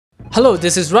Hello,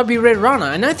 this is Rabi Ray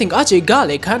Rana and I think Ajay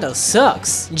Ghale kinda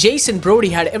sucks. Jason Brody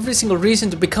had every single reason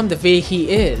to become the way he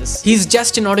is. He's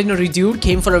just an ordinary dude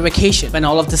came for a vacation when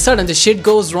all of the sudden the shit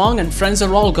goes wrong and friends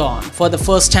are all gone. For the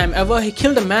first time ever, he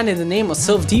killed a man in the name of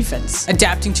self-defense.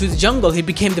 Adapting to the jungle, he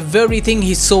became the very thing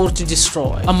he swore to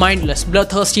destroy. A mindless,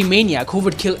 bloodthirsty maniac who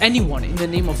would kill anyone in the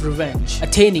name of revenge,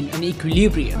 attaining an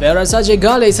equilibrium. Whereas Ajay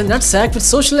Ghale is a nutsack with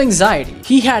social anxiety.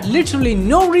 He had literally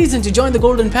no reason to join the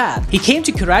golden path. He came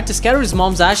to Kirat to scatter his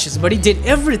mom's ashes, but he did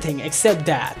everything except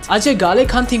that. Ajay Ghale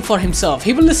can't think for himself.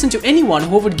 He will listen to anyone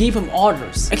who would give him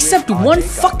orders. Except one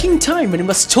fucking time when he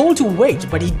was told to wait,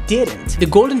 but he didn't. The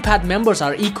Golden Path members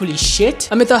are equally shit.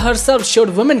 Amita herself showed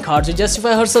women cards to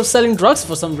justify herself selling drugs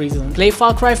for some reason. Play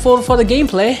Far Cry 4 for the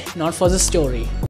gameplay, not for the story.